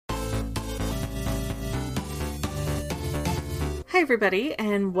Hi everybody,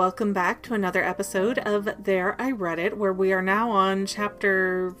 and welcome back to another episode of There I Read It, where we are now on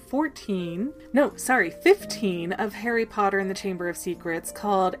chapter 15 of Harry Potter and the Chamber of Secrets,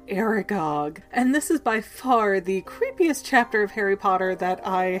 called Aragog. And this is by far the creepiest chapter of Harry Potter that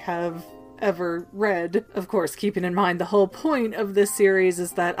I have ever read. Of course, keeping in mind the whole point of this series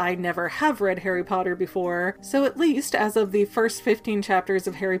is that I never have read Harry Potter before, so at least as of the first 15 chapters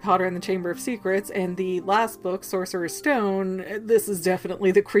of Harry Potter and the Chamber of Secrets and the last book, Sorcerer's Stone, this is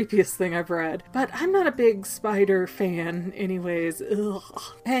definitely the creepiest thing I've read. But I'm not a big spider fan anyways. Ugh.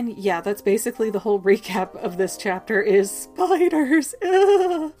 And yeah, that's basically the whole recap of this chapter is spiders.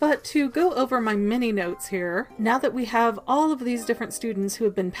 Ugh. But to go over my mini notes here, now that we have all of these different students who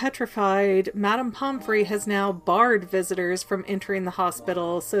have been petrified, Madame Pomfrey has now barred visitors from entering the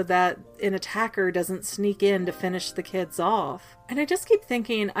hospital so that an attacker doesn't sneak in to finish the kids off. And I just keep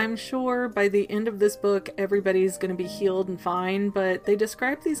thinking, I'm sure by the end of this book everybody's going to be healed and fine, but they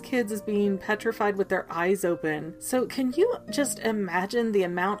describe these kids as being petrified with their eyes open. So can you just imagine the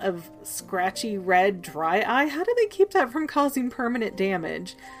amount of scratchy red dry eye? How do they keep that from causing permanent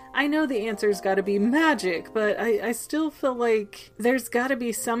damage? I know the answer's gotta be magic, but I still feel like there's gotta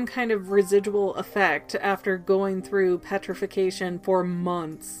be some kind of residual effect after going through petrification for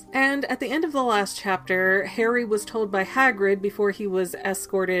months. And at the end of the last chapter, Harry was told by Hagrid before he was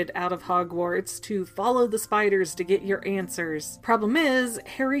escorted out of Hogwarts to follow the spiders to get your answers. Problem is,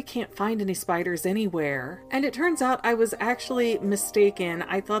 Harry can't find any spiders anywhere. And it turns out I was actually mistaken.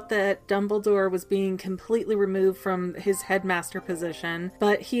 I thought that Dumbledore was being completely removed from his headmaster position,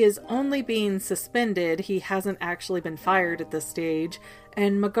 but he is only being suspended. He hasn't actually been fired at this stage.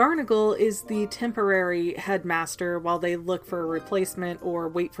 And McGonagall is the temporary headmaster while they look for a replacement or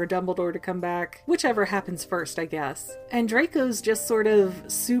wait for Dumbledore to come back. Whichever happens first, I guess. And Draco's just sort of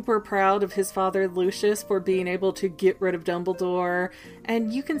super proud of his father Lucius for being able to get rid of Dumbledore.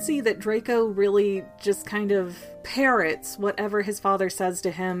 And you can see that Draco really just kind of parrots whatever his father says to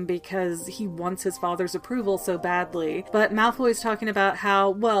him because he wants his father's approval so badly. But Malfoy's talking about how,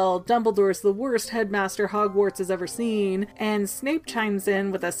 well, Dumbledore's the worst headmaster Hogwarts has ever seen, and Snape chimes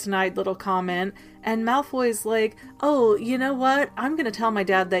in with a snide little comment, and Malfoy's like, oh, you know what? I'm gonna tell my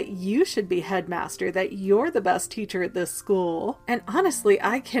dad that you should be headmaster, that you're the best teacher at this school. And honestly,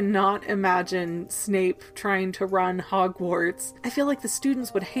 I cannot imagine Snape trying to run Hogwarts. I feel like the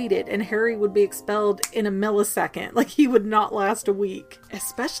students would hate it, and Harry would be expelled in a millisecond. Like, he would not last a week.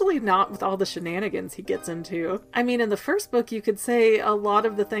 Especially not with all the shenanigans he gets into. I mean, in the first book, you could say a lot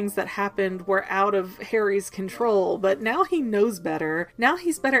of the things that happened were out of Harry's control, but now he knows better. Now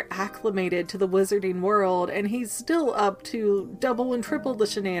he's better acclimated to the wizarding world, and he's still up to double and triple the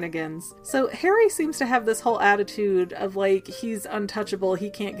shenanigans. So Harry seems to have this whole attitude of like, he's untouchable, he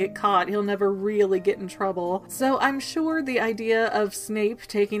can't get caught, he'll never really get in trouble. So I'm sure the idea of Snape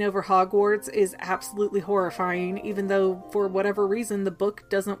taking over Hogwarts is absolutely horrifying, even though for whatever reason the book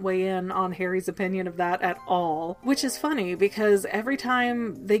doesn't weigh in on Harry's opinion of that at all. Which is funny, because every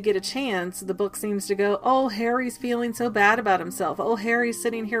time they get a chance, the book seems to go, oh, Harry's feeling so bad about himself. Oh, Harry's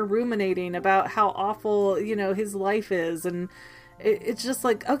sitting here ruminating about how awful, his life is. And it's just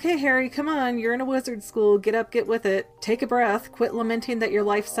like, okay, Harry, come on, you're in a wizard school, get up, get with it, take a breath, quit lamenting that your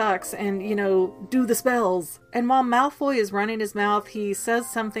life sucks, and, do the spells. And while Malfoy is running his mouth, he says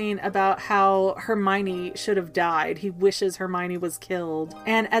something about how Hermione should have died. He wishes Hermione was killed.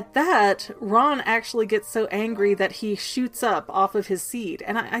 And at that, Ron actually gets so angry that he shoots up off of his seat.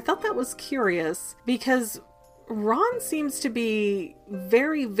 And I thought that was curious, because Ron seems to be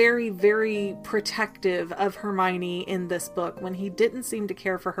very, very, very protective of Hermione in this book when he didn't seem to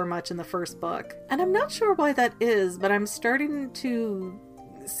care for her much in the first book. And I'm not sure why that is, but I'm starting to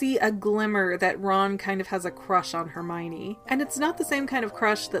see a glimmer that Ron kind of has a crush on Hermione. And it's not the same kind of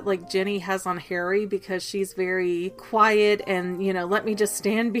crush that like Ginny has on Harry, because she's very quiet and, let me just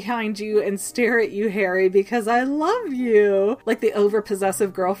stand behind you and stare at you, Harry, because I love you. Like the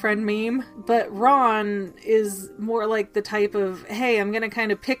over-possessive girlfriend meme. But Ron is more like the type of, hey, I'm gonna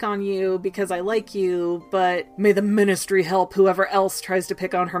kind of pick on you because I like you, but may the ministry help whoever else tries to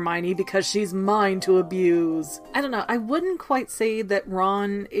pick on Hermione because she's mine to abuse. I don't know, I wouldn't quite say that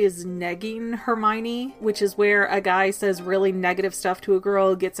Ron is negging Hermione, which is where a guy says really negative stuff to a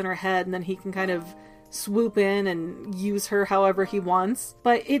girl, gets in her head, and then he can kind of swoop in and use her however he wants.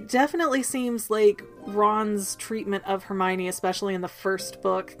 But it definitely seems like Ron's treatment of Hermione, especially in the first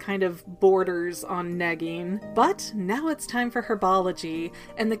book, kind of borders on negging. But now it's time for herbology,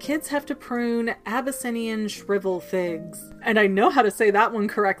 and the kids have to prune Abyssinian shrivel figs. And I know how to say that one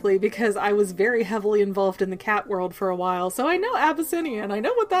correctly because I was very heavily involved in the cat world for a while, so I know Abyssinian. I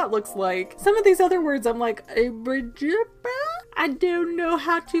know what that looks like. Some of these other words I'm like, I don't know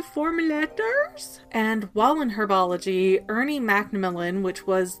how to form letters. And while in herbology, Ernie Macmillan, which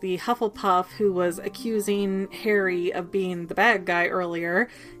was the Hufflepuff who was accusing Harry of being the bad guy earlier,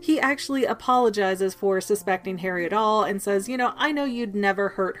 he actually apologizes for suspecting Harry at all and says, I know you'd never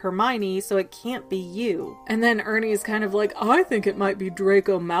hurt Hermione, so it can't be you. And then Ernie is kind of like, I think it might be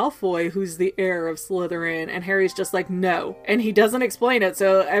Draco Malfoy who's the heir of Slytherin. And Harry's just like, no. And he doesn't explain it,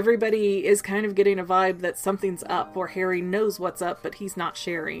 so everybody is kind of getting a vibe that something's up, or Harry knows what's up, but he's not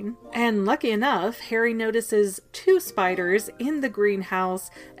sharing. And lucky enough, Harry notices 2 spiders in the greenhouse,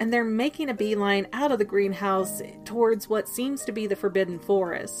 and they're making a beeline out of the greenhouse towards what seems to be the Forbidden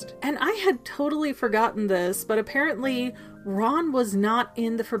Forest. And I had totally forgotten this, but apparently Ron was not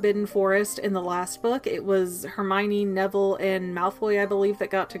in the Forbidden Forest in the last book. It was Hermione, Neville, and Malfoy, I believe,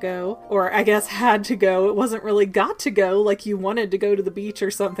 that got to go. Or I guess had to go. It wasn't really got to go, like you wanted to go to the beach or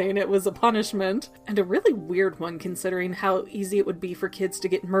something. It was a punishment. And a really weird one, considering how easy it would be for kids to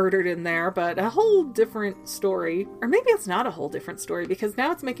get murdered in there, but a whole different story. Or maybe it's not a whole different story, because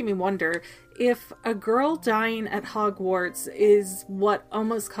now it's making me wonder if a girl dying at Hogwarts is what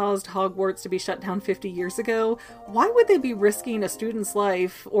almost caused Hogwarts to be shut down 50 years ago, why would they be risking a student's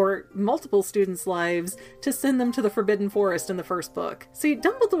life, or multiple students' lives, to send them to the Forbidden Forest in the first book? See,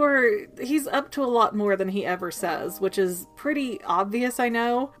 Dumbledore, he's up to a lot more than he ever says, which is pretty obvious, I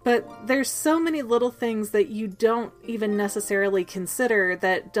know, but there's so many little things that you don't even necessarily consider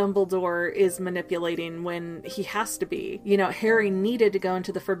that Dumbledore is manipulating when he has to be. Harry needed to go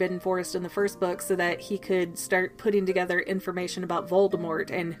into the Forbidden Forest in the first book so that he could start putting together information about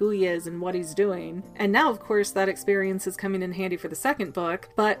Voldemort and who he is and what he's doing. And now, of course, that experience is coming in handy for the second book,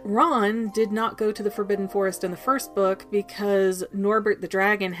 but Ron did not go to the Forbidden Forest in the first book because Norbert the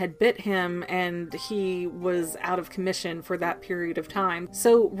Dragon had bit him and he was out of commission for that period of time.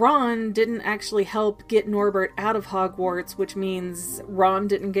 So Ron didn't actually help get Norbert out of Hogwarts, which means Ron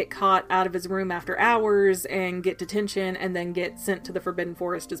didn't get caught out of his room after hours and get detention and then get sent to the Forbidden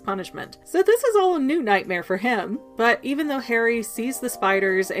Forest as punishment. So this is all a new nightmare for him. But even though Harry sees the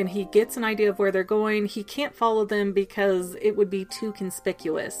spiders and he gets an idea of where they're going, he can't follow them because it would be too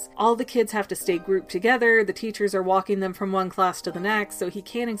conspicuous. All the kids have to stay grouped together, the teachers are walking them from one class to the next, so he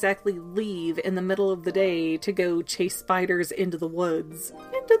can't exactly leave in the middle of the day to go chase spiders into the woods.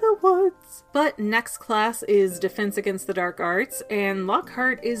 Into the woods! But next class is Defense Against the Dark Arts, and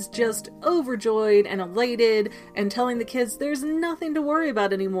Lockhart is just overjoyed and elated and telling the kids there's nothing to worry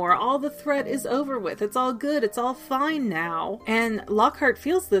about anymore. All the threat is over with. It's all good. It's all fine now. And Lockhart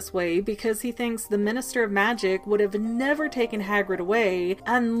feels this way because he thinks the Minister of Magic would have never taken Hagrid away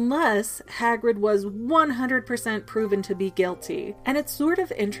unless Hagrid was 100% proven to be guilty. And it's sort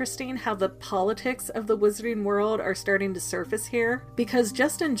of interesting how the politics of the wizarding world are starting to surface here, because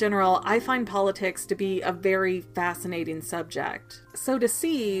just in general, I find politics to be a very fascinating subject. So to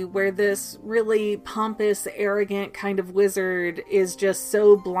see where this really pompous, arrogant kind of wizard is just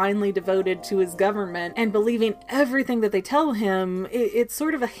so blindly devoted to his government and believing everything that they tell him, it's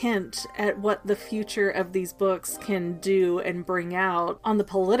sort of a hint at what the future of these books can do and bring out on the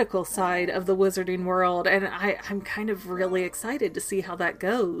political side of the wizarding world, and I'm kind of really excited to see how that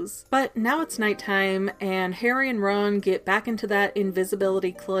goes. But now it's nighttime, and Harry and Ron get back into that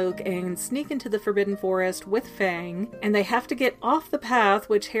invisibility cloak and sneak into the Forbidden Forest with Fang, and they have to get off the path,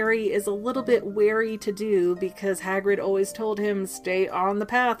 which Harry is a little bit wary to do because Hagrid always told him, stay on the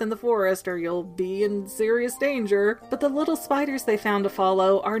path in the forest or you'll be in serious danger. But the little spiders they found to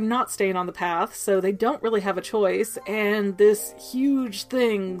follow are not staying on the path, so they don't really have a choice, and this huge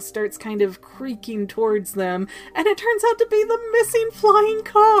thing starts kind of creaking towards them, and it turns out to be the missing flying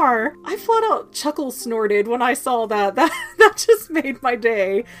car. I flat out chuckle snorted when I saw that. That just made my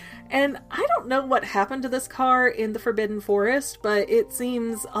day. And I don't know what happened to this car in the Forbidden Forest, but it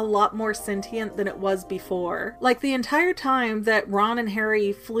seems a lot more sentient than it was before. Like, the entire time that Ron and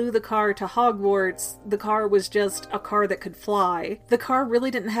Harry flew the car to Hogwarts, the car was just a car that could fly. The car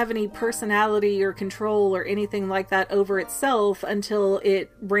really didn't have any personality or control or anything like that over itself until it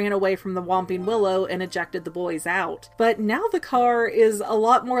ran away from the Whomping Willow and ejected the boys out. But now the car is a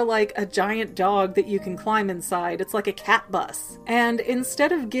lot more like a giant dog that you can climb inside. It's like a cat bus. And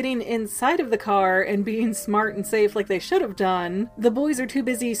instead of getting inside of the car and being smart and safe like they should have done, the boys are too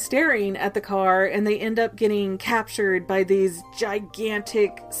busy staring at the car, and they end up getting captured by these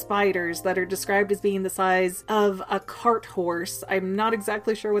gigantic spiders that are described as being the size of a cart horse. I'm not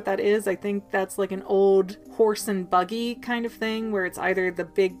exactly sure what that is. I think that's like an old horse and buggy kind of thing where it's either the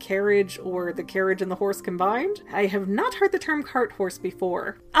big carriage or the carriage and the horse combined. I have not heard the term cart horse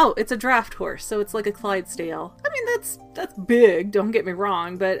before. Oh, it's a draft horse, so it's like a Clydesdale. mean, that's big, don't get me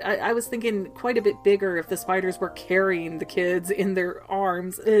wrong, but I was thinking quite a bit bigger if the spiders were carrying the kids in their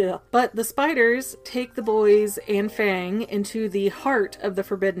arms. Ugh. But the spiders take the boys and Fang into the heart of the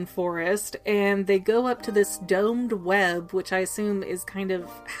Forbidden Forest, and they go up to this domed web, which I assume is kind of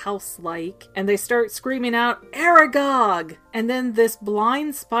house-like, and they start screaming out, "Aragog!" And then this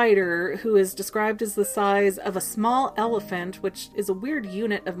blind spider, who is described as the size of a small elephant, which is a weird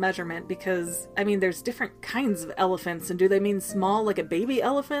unit of measurement because, I mean, there's different kinds of elephants, and do they mean small like a baby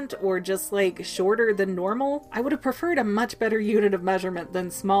elephant or just like shorter than normal? I would have preferred a much better unit of measurement than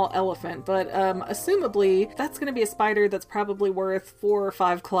small elephant, but assumably that's going to be a spider that's probably worth 4 or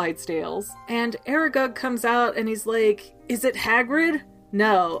 5 Clydesdales. And Aragog comes out and he's like, "Is it Hagrid?"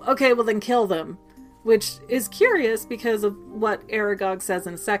 "No." "Okay, well then kill them." Which is curious because of what Aragog says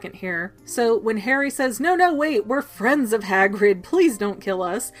in a second here. So when Harry says, no, wait, we're friends of Hagrid, please don't kill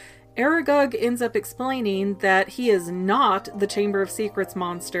us," Aragog ends up explaining that he is not the Chamber of Secrets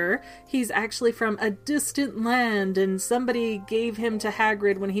monster. He's actually from a distant land, and somebody gave him to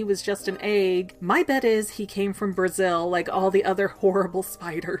Hagrid when he was just an egg. My bet is he came from Brazil, like all the other horrible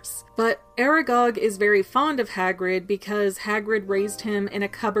spiders. But Aragog is very fond of Hagrid because Hagrid raised him in a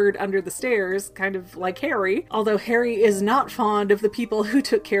cupboard under the stairs, kind of like Harry, although Harry is not fond of the people who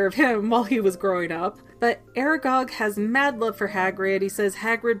took care of him while he was growing up. But Aragog has mad love for Hagrid. He says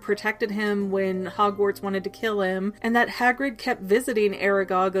Hagrid protected him when Hogwarts wanted to kill him, and that Hagrid kept visiting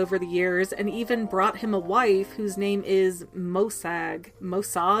Aragog over the years and even brought him a wife whose name is Mosag.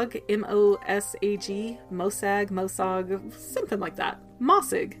 Mosag? M-O-S-A-G? Mosag, something like that.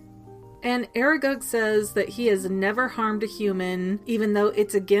 Mossig. And Aragog says that he has never harmed a human, even though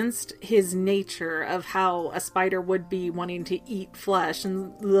it's against his nature of how a spider would be wanting to eat flesh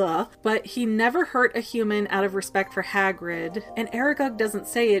and ugh. But he never hurt a human out of respect for Hagrid. And Aragog doesn't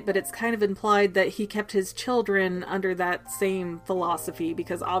say it, but it's kind of implied that he kept his children under that same philosophy,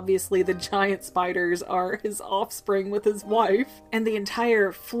 because obviously the giant spiders are his offspring with his wife. And the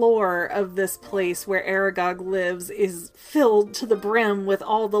entire floor of this place where Aragog lives is filled to the brim with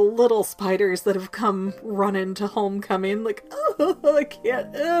all the little spiders that have come running to homecoming. Like, oh, I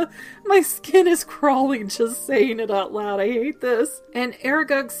can't, my skin is crawling just saying it out loud. I hate this. And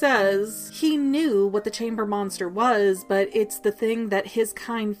Aragog says he knew what the chamber monster was, but it's the thing that his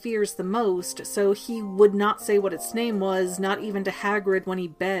kind fears the most, so he would not say what its name was, not even to Hagrid when he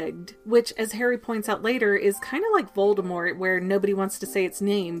begged. Which, as Harry points out later, is kind of like Voldemort, where nobody wants to say its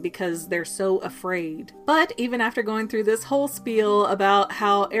name because they're so afraid. But even after going through this whole spiel about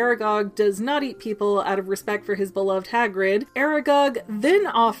how Aragog does not eat people out of respect for his beloved Hagrid, Aragog then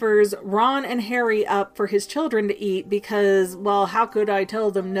offers Ron and Harry up for his children to eat because, well, how could I tell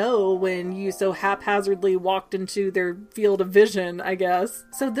them no when you so haphazardly walked into their field of vision, I guess.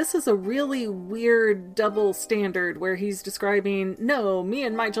 So this is a really weird double standard where he's describing, no, me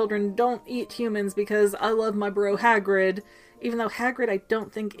and my children don't eat humans because I love my bro Hagrid. Even though Hagrid I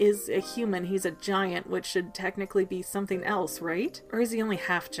don't think is a human, he's a giant, which should technically be something else, right? Or is he only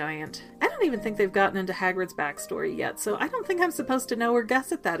half giant? I don't even think they've gotten into Hagrid's backstory yet, so I don't think I'm supposed to know or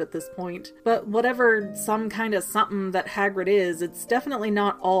guess at that at this point. But whatever some kind of something that Hagrid is, it's definitely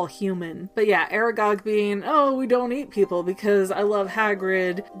not all human. But yeah, Aragog being, oh, we don't eat people because I love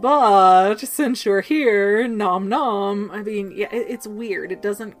Hagrid, but since you're here, nom nom. I mean, yeah, it's weird. It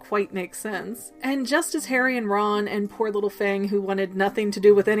doesn't quite make sense. And just as Harry and Ron and poor little Fang, who wanted nothing to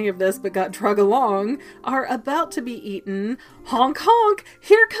do with any of this but got drug along, are about to be eaten, honk honk,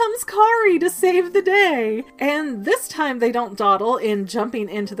 here comes Kari to save the day. And this time they don't dawdle in jumping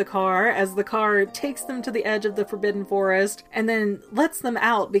into the car as the car takes them to the edge of the Forbidden Forest and then lets them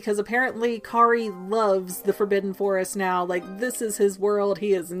out because apparently Kari loves the Forbidden Forest now. Like, this is his world.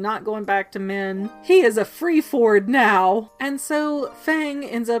 He is not going back to men. He is a free Ford now. And so Fang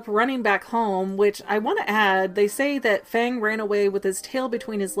ends up running back home, which I want to add, they say that Fang ran away with his tail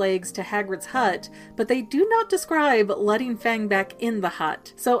between his legs to Hagrid's hut, but they do not describe letting Fang back in the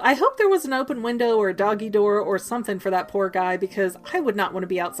hut. So I hope there was an open window or a doggy door or something for that poor guy, because I would not want to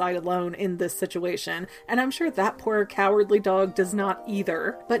be outside alone in this situation, and I'm sure that poor cowardly dog does not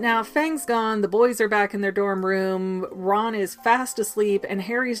either. But now Fang's gone, the boys are back in their dorm room, Ron is fast asleep, and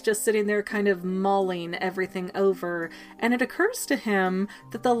Harry's just sitting there kind of mulling everything over, and it occurs to him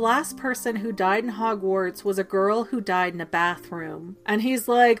that the last person who died in Hogwarts was a girl who died in a bathroom. And he's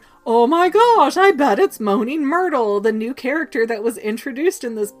like, oh my gosh, I bet it's Moaning Myrtle, the new character that was introduced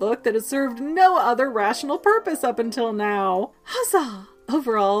in this book that has served no other rational purpose up until now. Huzzah!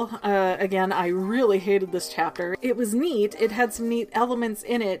 overall, again, I really hated this chapter. It was neat. It had some neat elements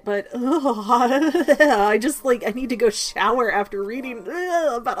in it, but I just, like, I need to go shower after reading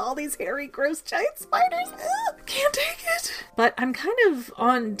about all these hairy, gross giant spiders. Can't take it. But I'm kind of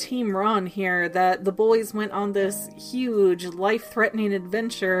on Team Ron here, that the boys went on this huge, life-threatening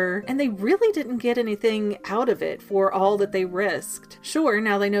adventure, and they really didn't get anything out of it for all that they risked. Sure,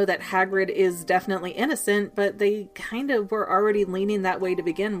 now they know that Hagrid is definitely innocent, but they kind of were already leaning that way to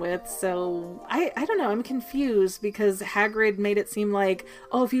begin with, so I don't know, I'm confused, because Hagrid made it seem like,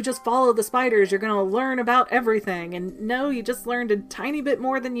 oh, if you just follow the spiders, you're gonna learn about everything, and no, you just learned a tiny bit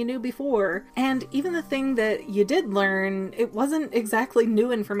more than you knew before. And even the thing that you did learn, it wasn't exactly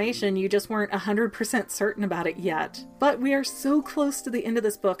new information, you just weren't 100% certain about it yet. But we are so close to the end of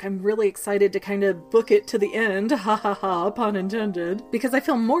this book, I'm really excited to kind of book it to the end, ha ha ha, pun intended, because I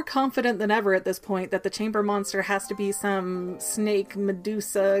feel more confident than ever at this point that the chamber monster has to be some snake,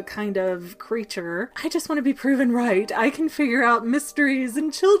 Medusa kind of creature. I just want to be proven right. I can figure out mysteries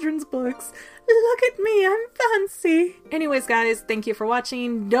in children's books. Look at me, I'm fancy. Anyways, guys, thank you for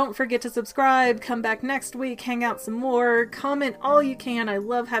watching. Don't forget to subscribe. Come back next week, hang out some more, comment all you can. I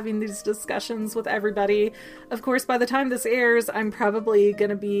love having these discussions with everybody. Of course, by the time this airs, I'm probably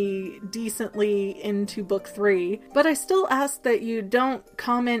gonna be decently into book 3. But I still ask that you don't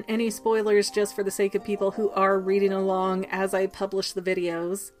comment any spoilers just for the sake of people who are reading along as I publish the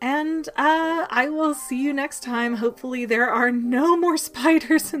videos. And I will see you next time. Hopefully there are no more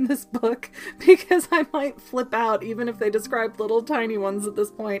spiders in this book, because I might flip out even if they describe little tiny ones at this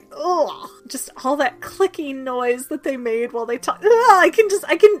point. Ugh! Just all that clicking noise that they made while they talk.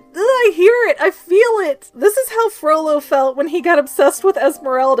 I hear it. I feel it. This is how Frollo felt when he got obsessed with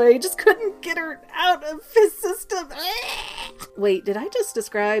Esmeralda. He just couldn't get her out of his system. Wait, did I just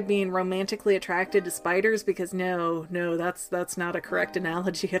describe being romantically attracted to spiders? Because no, that's not a correct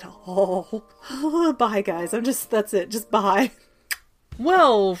analogy at all. Bye, guys. That's it. Just bye.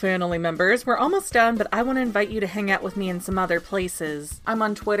 Well, family members, we're almost done, but I want to invite you to hang out with me in some other places. I'm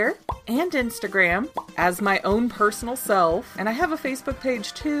on Twitter and Instagram as my own personal self, and I have a Facebook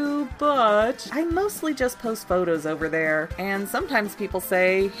page too, but I mostly just post photos over there. And sometimes people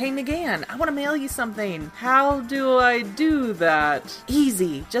say, hey McGann, I want to mail you something. How do I do that?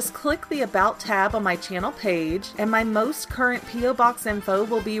 Easy. Just click the About tab on my channel page, and my most current P.O. Box info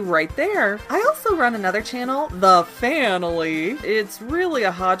will be right there. I also run another channel, The Family. It's really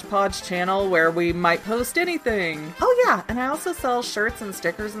a hodgepodge channel where we might post anything. Oh yeah, and I also sell shirts and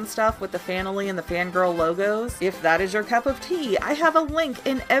stickers and stuff with the Family and the Fangirl logos. If that is your cup of tea, I have a link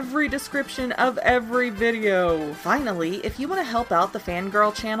in every description of every video. Finally, if you want to help out the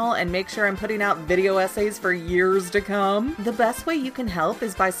Fangirl channel and make sure I'm putting out video essays for years to come, the best way you can help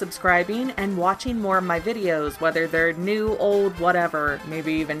is by subscribing and watching more of my videos, whether they're new, old, whatever.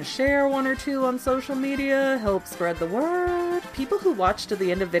 Maybe even share one or two on social media, help spread the word. People who watch to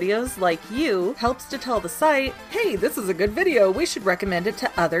the end of videos, like you, helps to tell the site, hey, this is a good video, we should recommend it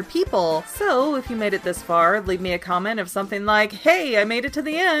to other people. So if you made it this far, leave me a comment of something like, hey, I made it to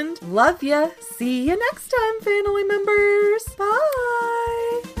the end. Love ya. See you next time, family members. Bye.